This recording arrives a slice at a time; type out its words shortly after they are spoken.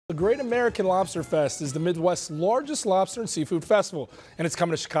The Great American Lobster Fest is the Midwest's largest lobster and seafood festival, and it's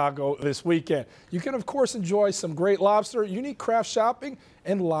coming to Chicago this weekend. You can, of course, enjoy some great lobster, unique craft shopping,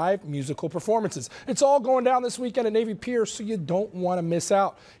 and live musical performances. It's all going down this weekend at Navy Pier, so you don't want to miss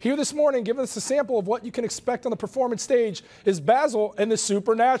out. Here this morning, giving us a sample of what you can expect on the performance stage is Bassel and the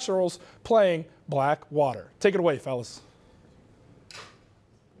Supernaturals playing Black Water. Take it away, fellas.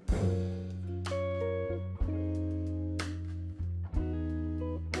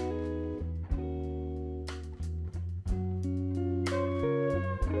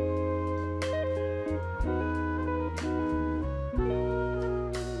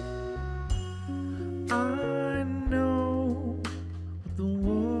 I know with the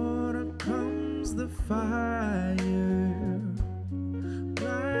water comes the fire.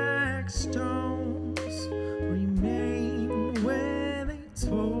 Black stones remain where they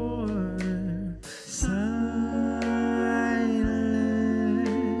tore. Silent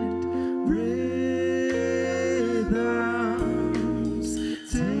rhythms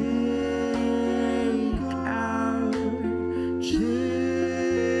take our children.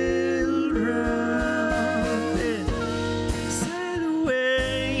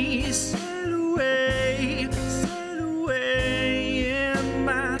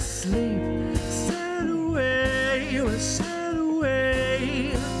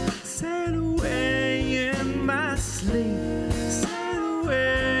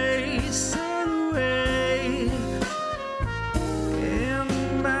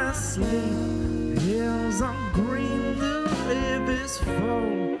 Hills are green, the rivers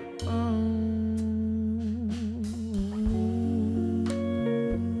flow.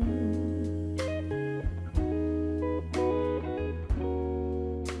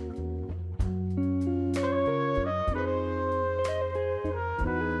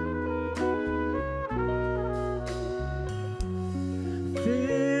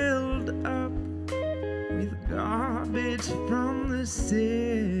 Filled up with garbage from the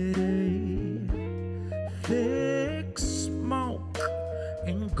city, thick smoke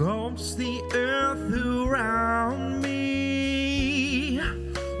engulfs the earth around me.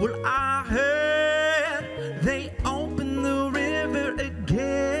 Well, I heard they opened the river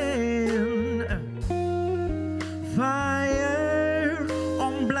again. Fire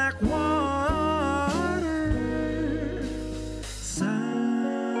on black water. Silent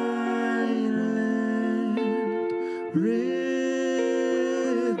rhythms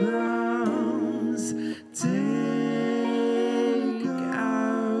take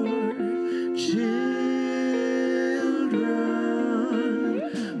our children.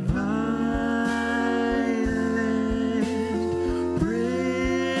 Violent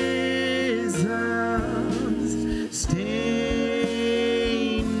prisons stained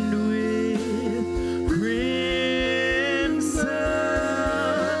with crimson.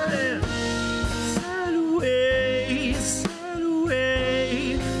 Sail away, sail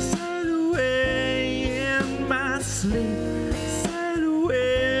away, sail away in my sleep. Sail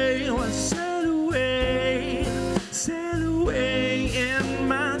away, oh, sail away, sail away in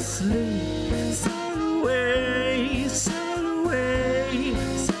my sleep. Sail away, sail away,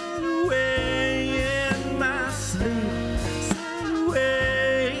 sail away in my sleep. Sail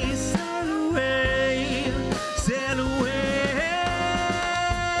away, sail away, sail away.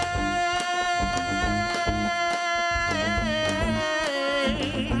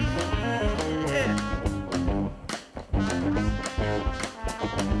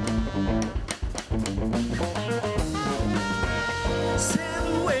 Sail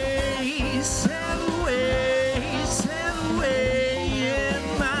away, sail away, sail away in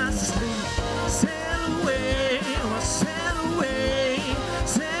my sleep. Sail away, oh, sail away,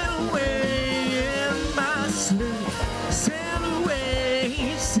 sail away in my sleep. Sail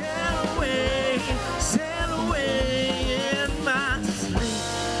away, sail away.